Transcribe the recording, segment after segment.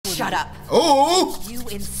Shut up. Oh! You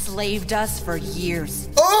enslaved us for years.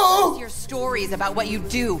 Oh! Your stories about what you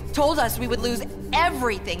do told us we would lose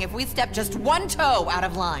everything if we stepped just one toe out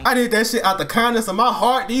of line. I did that shit out the kindness of my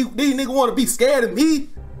heart. These niggas want to be scared of me.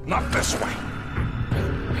 Not this way.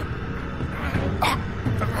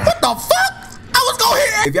 What the fuck? I was going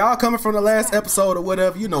here. If y'all coming from the last episode or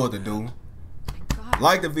whatever, you know what to do.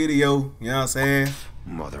 Like the video, you know what I'm saying?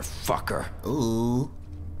 Motherfucker. Ooh.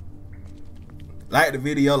 Like the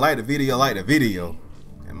video, like the video, like the video.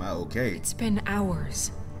 Am I okay? It's been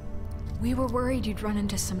hours. We were worried you'd run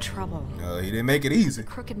into some trouble. He didn't make it easy.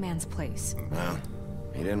 Crooked Man's place. Well,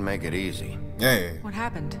 he didn't make it easy. Yeah. What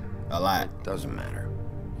happened? A lot. Doesn't matter.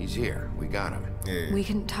 He's here. We got him. Yeah. We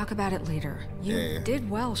can talk about it later. You did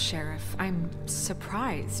well, Sheriff. I'm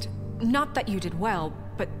surprised. Not that you did well,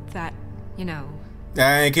 but that, you know.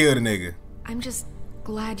 I ain't killed a nigga. I'm just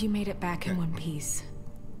glad you made it back in one piece.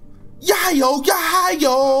 Yayo,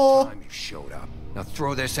 yayo! Time you showed up. Now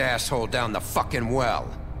throw this asshole down the fucking well.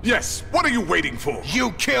 Yes, what are you waiting for? You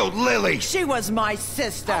killed Lily! She was my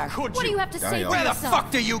sister. Could What do you have to say for Where the yourself?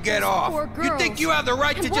 fuck do you get off? Poor You girls. think you have the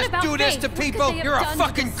right And to what just about do this Faith? to What could people? they have You're a done to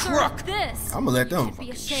fucking deserve crook! This? I'm gonna let them. You should be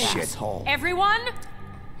ashamed. Shithole. Everyone,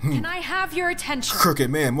 can I have your attention? Crooked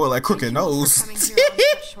man, more like crooked nose. Coming here on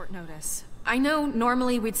such short notice. I know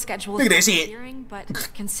normally we'd schedule Look at a that shit. hearing, but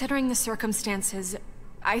considering the circumstances,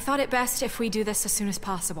 I thought it best if we do this as soon as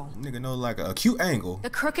possible. Nigga know like a cute angle. The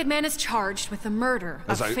Crooked Man is charged with the murder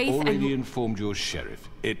As of I Faith already and... informed your sheriff,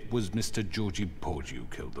 it was Mr. Georgie Porgy who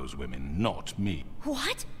killed those women, not me.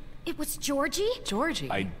 What? It was Georgie? Georgie.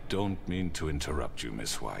 I don't mean to interrupt you,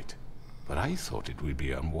 Miss White, but I thought it would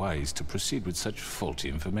be unwise to proceed with such faulty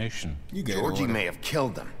information. You get Georgie order. may have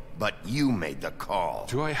killed them, but you made the call.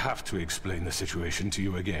 Do I have to explain the situation to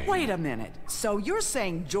you again? Wait a minute. So you're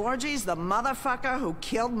saying Georgie's the motherfucker who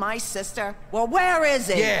killed my sister? Well, where is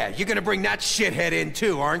he? Yeah, you're gonna bring that shithead in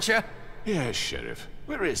too, aren't you? Yes, Sheriff.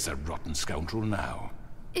 Where is that rotten scoundrel now?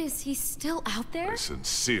 Is he still out there? I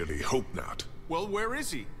sincerely hope not. Well, where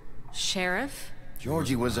is he? Sheriff?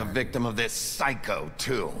 Georgie was a victim of this psycho,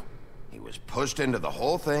 too. He was pushed into the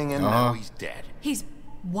whole thing and now he's dead. He's...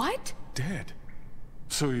 what? Dead.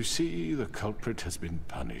 So you see, the culprit has been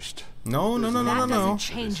punished. No. That doesn't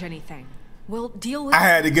change anything. We'll deal with... I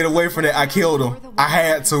had to get away from that. I killed him. I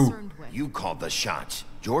had to. You called the shots.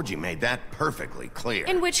 Georgie made that perfectly clear.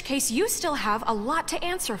 In which case, you still have a lot to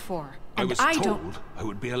answer for. I And was I told don't... I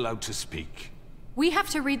would be allowed to speak. We have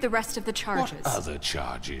to read the rest of the charges. What other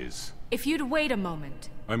charges? If you'd wait a moment.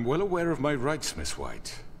 I'm well aware of my rights, Miss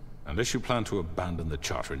White. Unless you plan to abandon the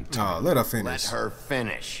charter entirely. Oh, let her Let finish. her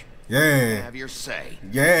finish. Yeah. Have your say.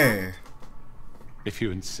 Yeah. If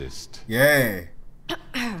you insist. Yeah.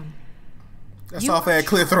 That's You off are that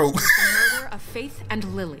clear throat. charged with the murder of Faith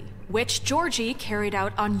and Lily, which Georgie carried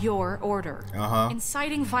out on your order,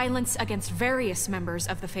 inciting violence against various members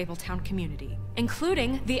of the Fabletown community,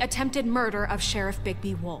 including the attempted murder of Sheriff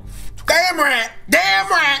Bigby Wolf, Damn right. Damn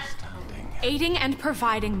right. aiding and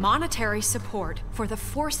providing monetary support for the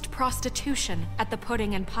forced prostitution at the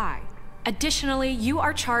Pudding and Pie. Additionally, you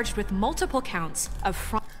are charged with multiple counts of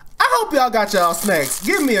I hope y'all got y'all snacks.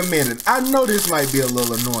 Give me a minute. I know this might be a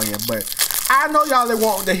little annoying, but I know y'all that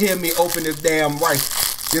want to hear me open this damn rice.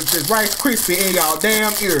 This Rice Krispie in y'all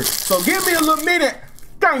damn ears. So give me a little minute.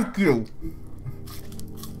 Thank you.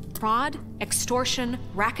 fraud, extortion,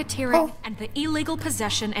 racketeering, and the illegal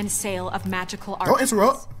possession and sale of magical arts. Don't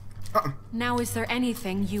interrupt. Now, is there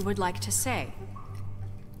anything you would like to say?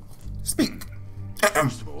 Speak.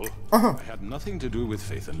 First of all, I had nothing to do with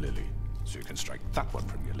Faith and Lily, so you can strike that one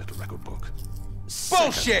from your little record book.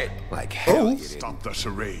 Bullshit! Like hell you didn't. Stop the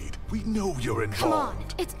charade. We know you're Come on,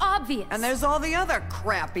 involved. it's obvious. And there's all the other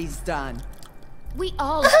crap he's done. We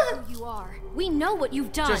all know who you are. We know what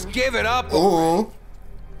you've done. Just give it up. Oh.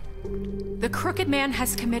 The Crooked Man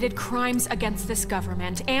has committed crimes against this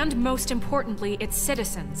government and, most importantly, its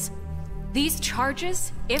citizens. These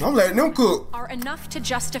charges, if I'm letting them cook. are enough to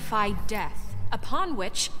justify death, upon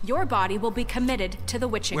which your body will be committed to the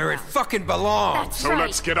witching Where it ground. fucking belongs. That's So right.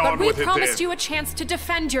 let's get But on we with it promised then. you a chance to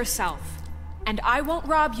defend yourself, and I won't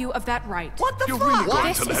rob you of that right. What the You're fuck? really going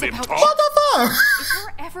This to is let him about- talk? What the fuck? If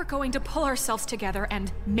we're ever going to pull ourselves together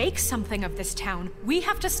and make something of this town, we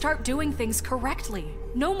have to start doing things correctly.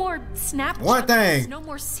 No more snap One thing. no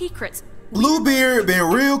more secrets. Bluebeard been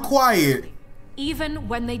real quiet. Even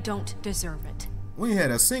when they don't deserve it. We had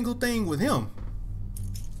a single thing with him.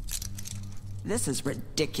 This is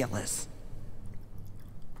ridiculous.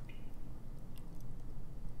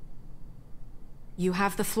 You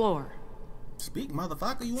have the floor. Speak,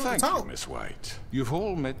 motherfucker. You want Thank to you, talk? Miss White. You've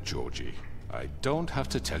all met Georgie. I don't have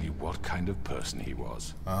to tell you what kind of person he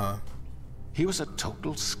was. He was a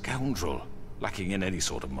total scoundrel, lacking in any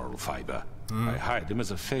sort of moral fiber. I hired him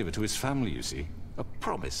as a favor to his family, you see. A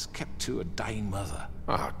promise kept to a dying mother.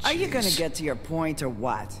 Oh, Are you gonna get to your point or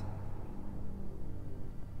what?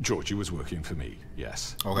 Georgie was working for me,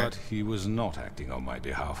 yes. Okay. But he was not acting on my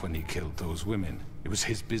behalf when he killed those women. It was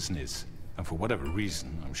his business. And for whatever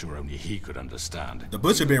reason, I'm sure only he could understand. The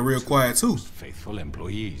butcher been real quiet too. Faithful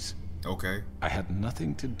employees. Okay. I had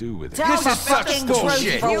nothing to do with it. Tell the fucking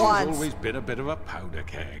truth for He's once. always been a bit of a powder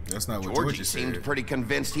keg. That's not what Georgie Georgie seemed said. pretty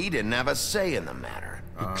convinced he didn't have a say in the matter.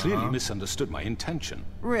 He clearly misunderstood my intention.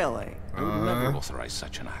 Really? I would never authorize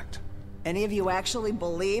such an act. Any of you actually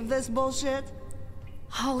believe this bullshit?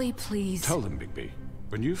 Holly, please. Tell them, Bigby.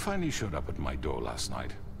 When you finally showed up at my door last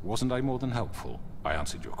night, wasn't I more than helpful? I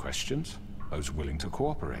answered your questions. I was willing to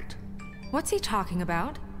cooperate. What's he talking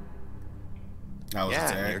about? I was Yeah,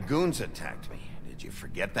 your attacked. goons attacked me. Did you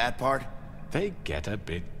forget that part? They get a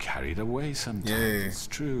bit carried away sometimes, Yeah. it's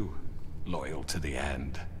true. Loyal to the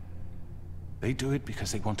end. They do it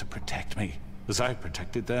because they want to protect me, as I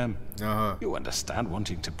protected them. You understand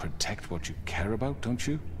wanting to protect what you care about, don't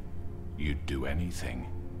you? You'd do anything.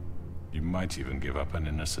 You might even give up an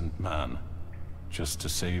innocent man, just to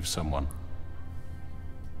save someone.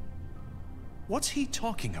 What's he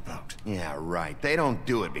talking about? Yeah, right. They don't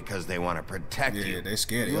do it because they want to protect you. Yeah, they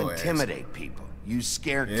scared of You your ass. intimidate people. You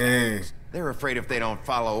scare Yeah. tactics. They're afraid if they don't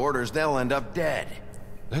follow orders, they'll end up dead.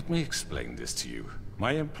 Let me explain this to you.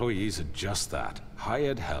 My employees are just that,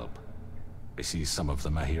 hired help. I see some of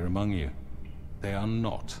them are here among you. They are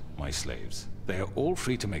not my slaves. They are all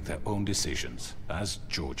free to make their own decisions, as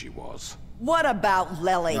Georgie was. What about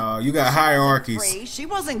Lily? No, you got hierarchies. Free. She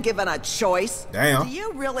wasn't given a choice. Damn. Do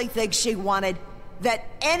you really think she wanted that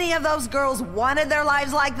any of those girls wanted their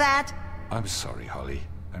lives like that? I'm sorry, Holly.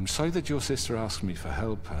 I'm sorry that your sister asked me for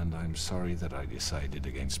help, and I'm sorry that I decided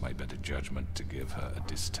against my better judgment to give her a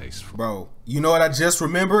distasteful... Bro, you know what I just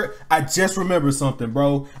remembered? I just remembered something,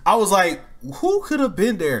 bro. I was like, who could have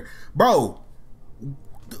been there? Bro,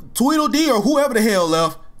 Tweedledee or whoever the hell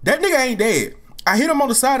left, that nigga ain't dead. I hit him on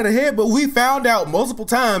the side of the head, but we found out multiple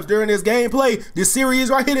times during this gameplay, this series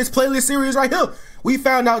right here, this playlist series right here, we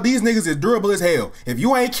found out these niggas is durable as hell. If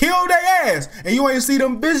you ain't killed their ass and you ain't see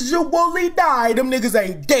them visually die, them niggas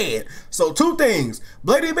ain't dead. So two things.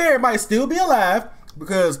 Bloody Mary might still be alive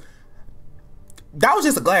because that was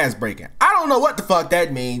just a glass breaking. I don't know what the fuck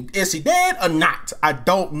that means. Is she dead or not? I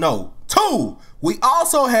don't know. Two, we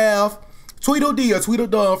also have Tweedledee or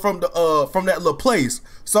Tweedledum from that little place.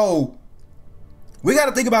 So we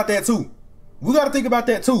gotta think about that too. We gotta think about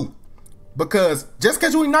that too. Because just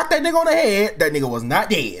because you knocked that nigga on the head, that nigga was not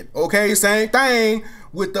dead. Okay, same thing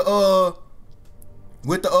with the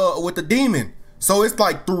demon. So it's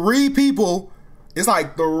like three people. It's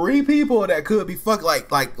like three people that could be fuck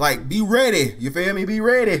like be ready. You feel me? Be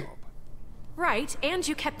ready. Right, and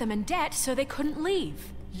you kept them in debt so they couldn't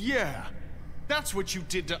leave. Yeah, that's what you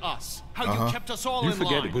did to us. How you kept us all You in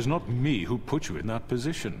forget line. it was not me who put you in that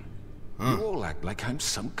position. You all act like I'm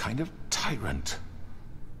some kind of tyrant.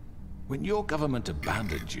 When your government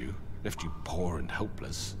abandoned you, left you poor and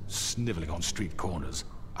helpless, sniveling on street corners,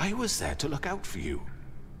 I was there to look out for you.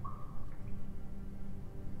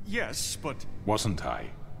 Yes, but Wasn't I?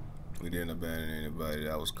 We didn't abandon anybody.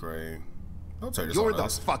 That was crazy. Don't turn this You're on the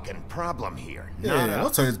us. fucking problem here. Yeah, not don't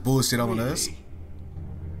us. turn this bullshit on us. Really?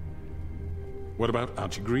 What about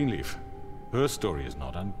Auntie Greenleaf? Her story is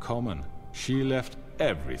not uncommon. She left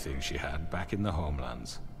everything she had back in the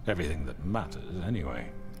homelands. Everything that matters, anyway.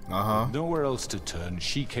 Nowhere else to turn,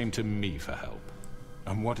 she came to me for help.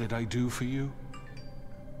 And what did I do for you?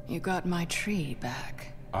 You got my tree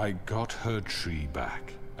back. I got her tree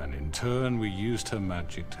back, and in turn we used her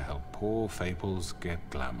magic to help poor fables get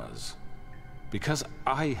glamours. Because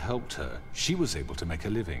I helped her, she was able to make a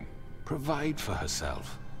living, provide for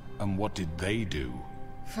herself. And what did they do?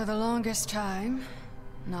 For the longest time,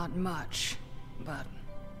 not much, but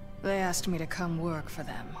they asked me to come work for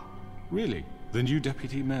them. Really? The new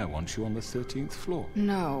deputy mayor wants you on the 13th floor?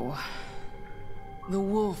 No. The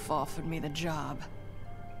wolf offered me the job.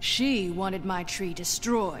 She wanted my tree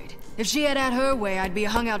destroyed. If she had her way, I'd be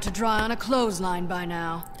hung out to dry on a clothesline by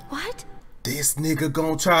now. What? This nigga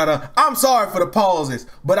gonna try to, I'm sorry for the pauses,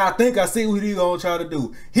 but I think I see what he gonna try to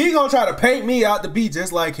do. He gonna try to paint me out to be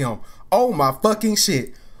just like him. Oh my fucking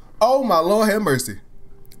shit. Oh my Lord have mercy.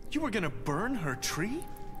 you were gonna burn her tree?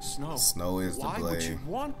 Snow. Snow is to Why would you blame.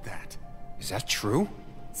 want that? Is that true?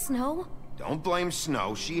 Snow? Don't blame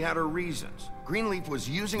Snow. She had her reasons. Greenleaf was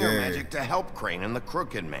using her Yeah. magic to help Crane and the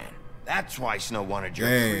Crooked Man. That's why Snow wanted your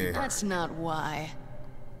tree Yeah. burned. That's not why.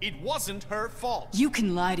 It wasn't her fault. You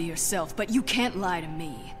can lie to yourself, but you can't lie to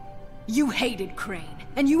me. You hated Crane,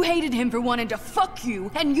 and you hated him for wanting to fuck you,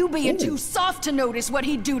 and you being too soft to notice what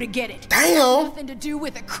he'd do to get it. Damn! Nothing to do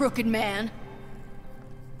with a crooked man.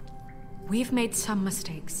 We've made some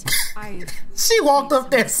mistakes. She walked up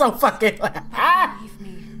there so fucking loud. Believe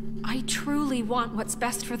me, I truly want what's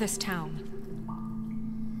best for this town.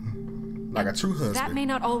 Like a true husband. That may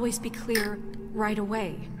not always be clear right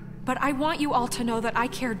away, but I want you all to know that I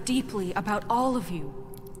care deeply about all of you.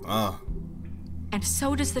 And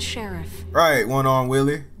so does the sheriff. Right, one-armed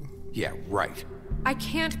Willie. Yeah, right. I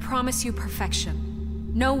can't promise you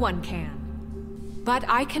perfection. No one can. But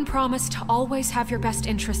I can promise to always have your best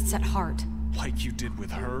interests at heart. Like you did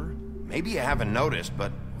with her? Maybe you haven't noticed,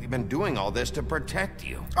 but we've been doing all this to protect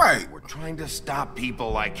you. Right. We're trying to stop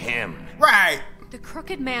people like him. Right. The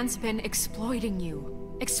crooked man's been exploiting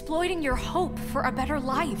you. Exploiting your hope for a better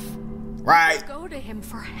life. Right. Go to him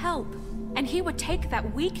for help, and he would take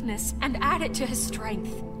that weakness and add it to his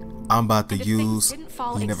strength. I'm about to And if use. things didn't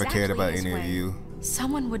fall He never cared exactly about his any of way, you.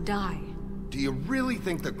 Someone would die. Do you really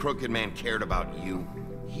think the crooked man cared about you?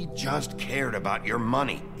 He just cared about your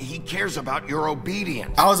money. He cares about your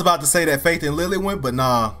obedience. I was about to say that Faith and Lily went, but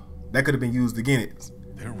nah, that could have been used against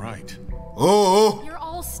it. They're right. Oh. You're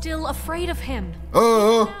all still afraid of him.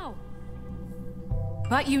 Oh. No.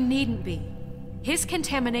 But you needn't be. His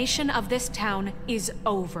contamination of this town is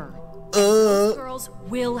over. Those girls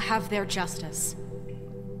will have their justice.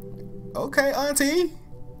 Okay, Auntie.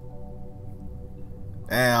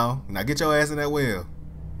 Now get your ass in that well.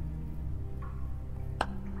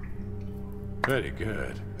 Very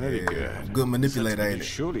good. Very good. Good manipulator, ain't It's it?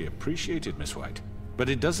 surely appreciated, Miss White. But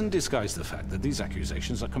it doesn't disguise the fact that these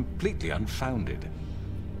accusations are completely unfounded.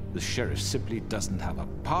 The sheriff simply doesn't have a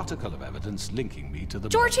particle of evidence linking me to the...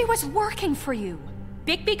 Georgie was working for you.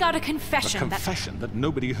 Bigby got a A confession confession that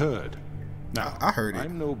nobody heard. Now, I heard it.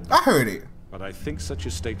 I'm no... I heard it. But I think such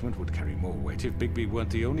a statement would carry more weight if Bigby weren't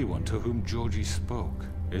the only one to whom Georgie spoke.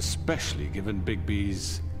 Especially given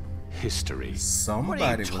Bigby's history.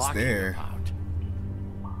 Somebody was there.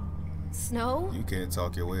 Snow? You can't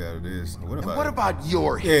talk your way out of this. What about? And what about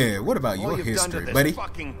your history? Yeah, what about All your you've done to history, this buddy?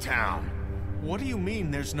 fucking town. What do you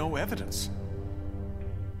mean there's no evidence?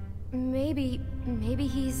 Maybe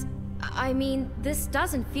he's... I mean, this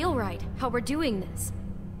doesn't feel right, how we're doing this.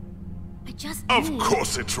 I just Of need...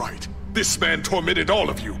 course it's right. This man tormented all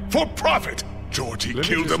of you for profit. Georgie Let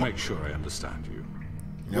me killed just him. make sure I understand you.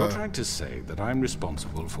 You're trying to say that I'm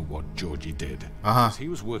responsible for what Georgie did. Because he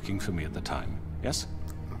was working for me at the time, yes?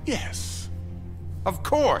 Yes. Of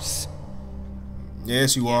course.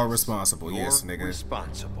 Yes, you are responsible. You're Yes, nigga.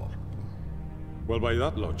 responsible. Well, by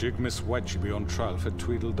that logic, Miss White should be on trial for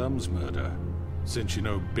Tweedledum's murder. Since you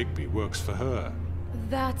know Bigby works for her.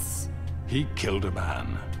 That's... He killed a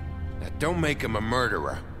man. That don't make him a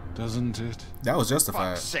murderer. Doesn't it? That was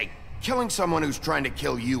justified. Fuck's sake. Killing someone who's trying to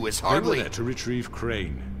kill you is They were hardly... there to retrieve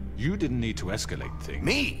Crane. You didn't need to escalate things.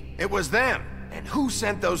 Me. It was them. And who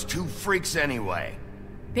sent those two freaks anyway?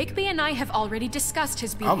 Bigby and I have already discussed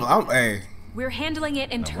his behavior. Hey. We're handling it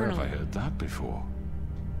Now, internally. where have I heard that before?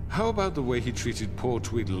 How about the way he treated poor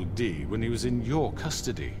Tweedledee when he was in your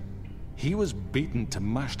custody? He was beaten to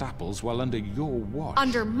mashed apples while under your watch.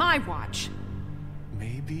 Under my watch.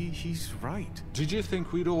 Maybe he's right. Did you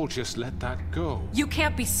think we'd all just let that go? You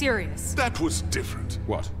can't be serious. That was different.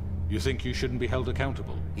 What? You think you shouldn't be held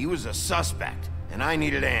accountable? He was a suspect, and I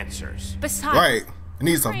needed answers. Besides, Right. I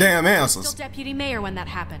need some Crane damn was answers. still deputy mayor when that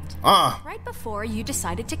happened. Right before you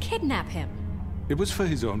decided to kidnap him. It was for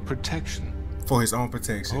his own protection. For his own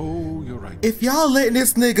protection. Oh, you're right. If y'all letting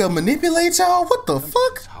this nigga manipulate y'all, what the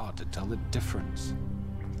fuck? It's hard to tell the difference.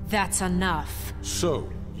 That's enough. So,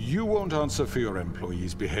 you won't answer for your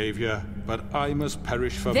employees' behavior, but I must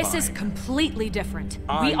perish for This mine. is completely different.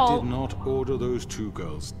 I We all... did not order those two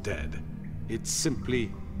girls dead. It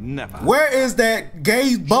simply never... Where is that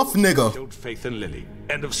gay buff nigga? Killed Faith and Lily.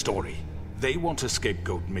 End of story. They want to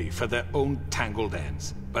scapegoat me for their own tangled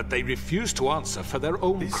ends, but they refuse to answer for their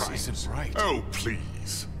own crimes. This isn't right. Oh,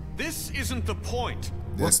 please. This isn't the point.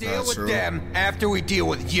 That's Deal not with true. them after we deal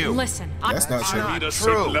with you. Listen, That's not true. I need a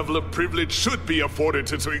true. certain level of privilege should be afforded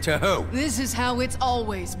to... To who? This is how it's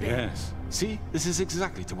always been. Yes. See, this is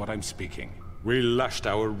exactly to what I'm speaking. We lashed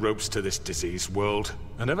our ropes to this diseased world,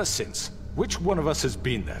 and ever since, which one of us has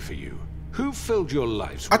been there for you? Who filled your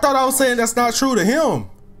lives I with... thought I was saying that's not true to him.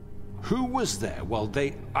 Who was there while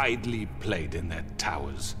they idly played in their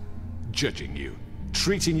towers, judging you,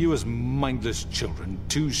 treating you as mindless children,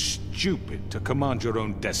 too stupid to command your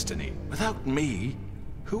own destiny? Without me,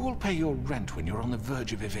 who will pay your rent when you're on the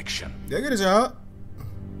verge of eviction? They get a job.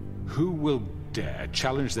 Who will dare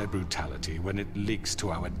challenge their brutality when it leaks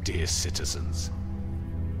to our dear citizens?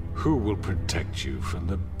 Who will protect you from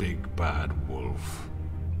the big bad wolf?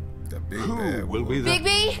 The big Who bad will wolf. be the...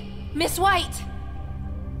 Bigby! Miss White!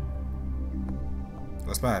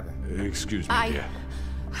 What's poppin'? Excuse me, dear.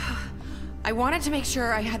 I wanted to make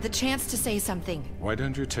sure I had the chance to say something. Why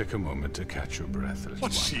don't you take a moment to catch your breath, little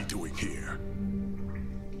What's one? she doing here?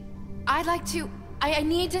 I'd like to... I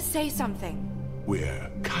need to say something. We're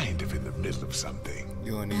kind of in the middle of something.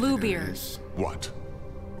 You don't need to do Bluebeard. this. What?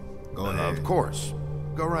 Go ahead. Of course.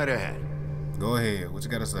 Go right ahead. Go ahead. What you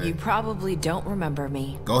gotta say? You probably don't remember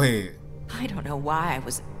me. Go ahead. I don't know why I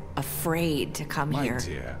was afraid to come My here.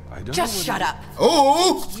 dear, I don't Just know shut up.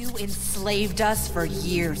 Oh! You enslaved us for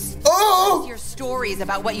years. Oh! Your stories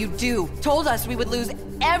about what you do told us we would lose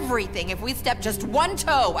everything if we stepped just one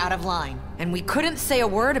toe out of line. And we couldn't say a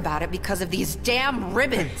word about it because of these damn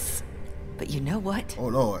ribbons. But you know what? Oh,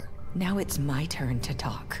 Lord. Now it's my turn to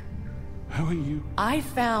talk. How are you? I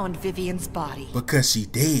found Vivian's body. Because she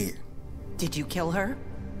dead. Did you kill her?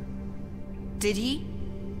 Did he?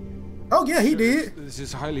 Oh, yeah, he did. This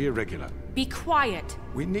is highly irregular. Be quiet.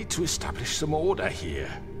 We need to establish some order here.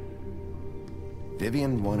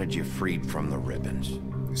 Vivian wanted you freed from the ribbons.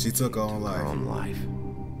 She took her own Her life. own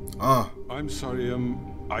life. I'm sorry,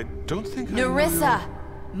 I don't think I know Nerissa.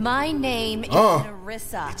 My name is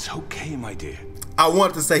Nerissa. It's okay, my dear. I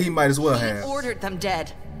wanted to say he might as well He have. ordered them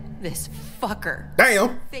dead. This fucker.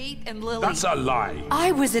 Damn. Faith and Lily. That's a lie.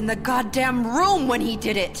 I was in the goddamn room when he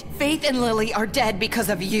did it. Faith and Lily are dead because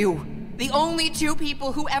of you. The only two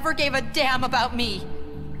people who ever gave a damn about me.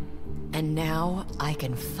 And now I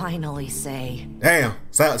can finally say... Damn.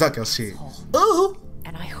 Talk your shit. Ooh.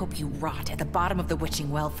 And I hope you rot at the bottom of the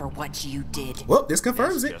witching well for what you did. Well, this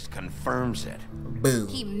confirms it. Just confirms it. Boom.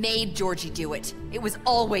 He made Georgie do it. It was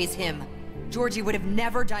always him. Georgie would have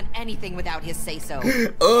never done anything without his say-so.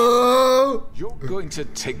 Oh. You're going to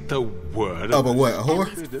take the word of a what? A At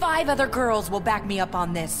whore? least 5 other girls will back me up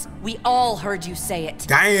on this. We all heard you say it.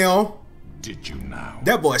 Damn. Did you now?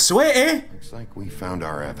 That boy sweating. Looks like we found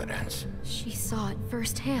our evidence. She saw it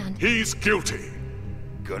firsthand. He's guilty.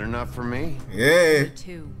 Good enough for me? Yeah.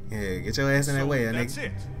 Too. Yeah, get your ass in that way, That's nigga.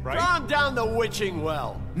 it, right? Calm down the witching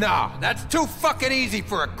well. Nah, that's too fucking easy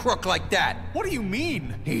for a crook like that. What do you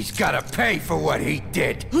mean? He's gotta pay for what he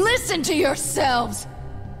did. Listen to yourselves!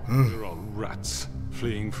 We're all rats,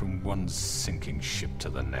 fleeing from one sinking ship to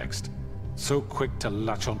the next. So quick to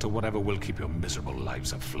latch onto whatever will keep your miserable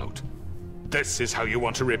lives afloat. This is how you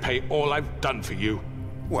want to repay all I've done for you.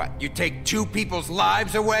 What, you take 2 people's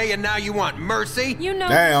lives away and now you want mercy? You know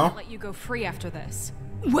Damn. I'll let you go free after this.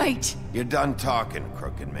 Wait! You're done talking,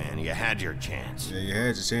 crooked man. You had your chance. Yeah, you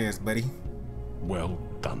had your chance, buddy. Well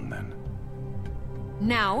done, then.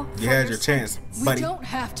 Now, You had your chance, We buddy. don't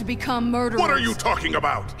have to become murderers. What are you talking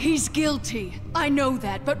about? He's guilty. I know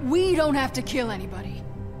that, but we don't have to kill anybody.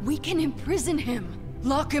 We can imprison him.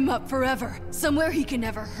 Lock him up forever. Somewhere he can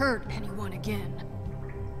never hurt anyone again.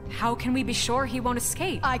 how can we be sure he won't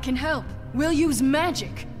escape? I can help. We'll use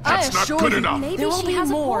magic. That's I not assure good you. enough. Maybe There will she be has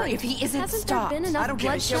a more point. if he isn't Hasn't stopped. there been enough I don't give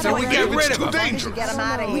a bloodshed shit So we already? get It's rid of too him. dangerous. Get him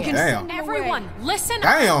out of We here. can Damn. send him Everyone, away. listen up.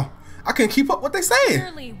 Damn. I can't keep up what they saying.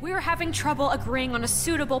 Clearly, we're having trouble agreeing on a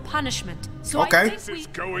suitable punishment. So Okay. I This think is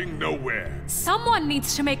going nowhere. someone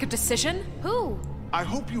needs to make a decision. Who? I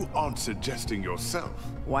hope you aren't suggesting yourself.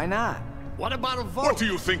 Why not? What about a vote? What do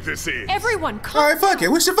you think this is? Everyone, All calm right, fuck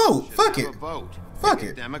it. We should vote. Fuck Have it. a vote. Fuck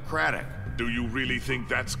Make it. Democratic. Do you really think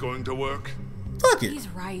that's going to work? Fuck it. He's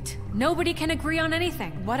right. Nobody can agree on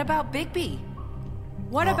anything. What about Bigby?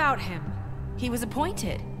 What about him? He was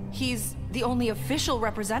appointed. He's the only official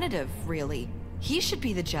representative, really. He should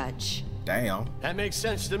be the judge. Damn. That makes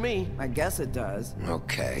sense to me. I guess it does.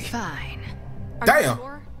 Okay. Fine. Are you Damn.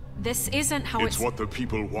 sure? This isn't how It's what the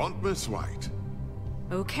people want, Miss White.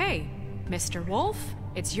 Okay, Mr. Wolf,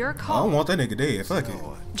 it's your I call. don't want that nigga dead. Fuck it.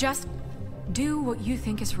 Just do what you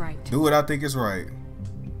think is right. Do what I think is right.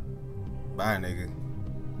 Bye, nigga.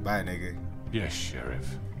 Bye, nigga. Yes,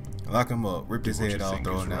 Sheriff. Lock him up. Rip his what head you off. think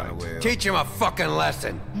Throw is him down the right. well. Teach him a fucking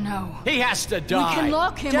lesson. No. He has to We die. can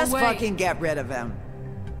lock him Just away. fucking get rid of him.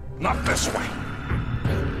 Not this way.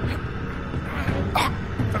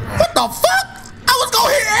 What the fuck? I was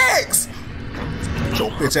gonna hit X. Get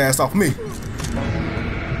your bitch ass off me.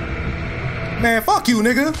 Man, fuck you,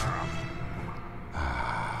 nigga.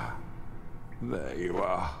 There you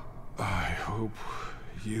are. I hope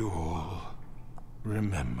you all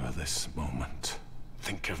remember this moment.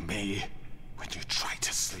 Think of me when you try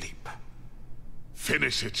to sleep.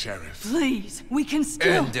 Finish it, Sheriff. Please, we can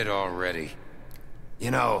still. End it already.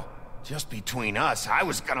 You know, just between us, I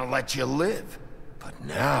was gonna let you live. But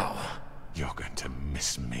now, You're going to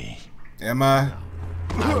miss me. Am I?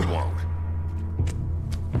 I won't.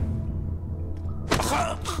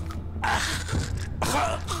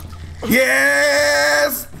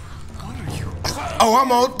 Yes! Oh,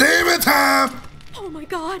 I'm on demon time! Oh my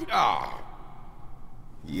god. Oh.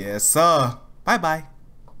 Yes, sir. Bye-bye.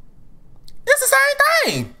 It's the same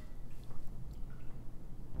thing.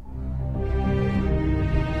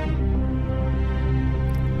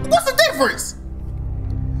 What's the difference?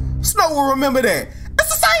 Snow will remember that. It's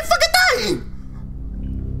the same fucking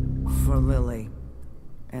thing. For Lily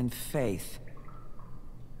and Faith.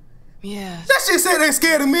 Yes. That shit said they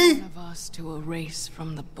scared of me. One of us to erase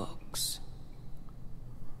from the books.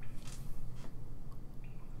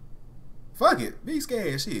 Fuck it. Be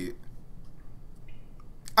scared, shit.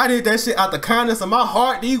 I did that shit out the kindness of my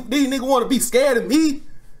heart. These niggas want to be scared of me.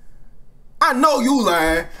 I know you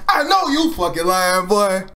lying. I know you fucking lying, boy.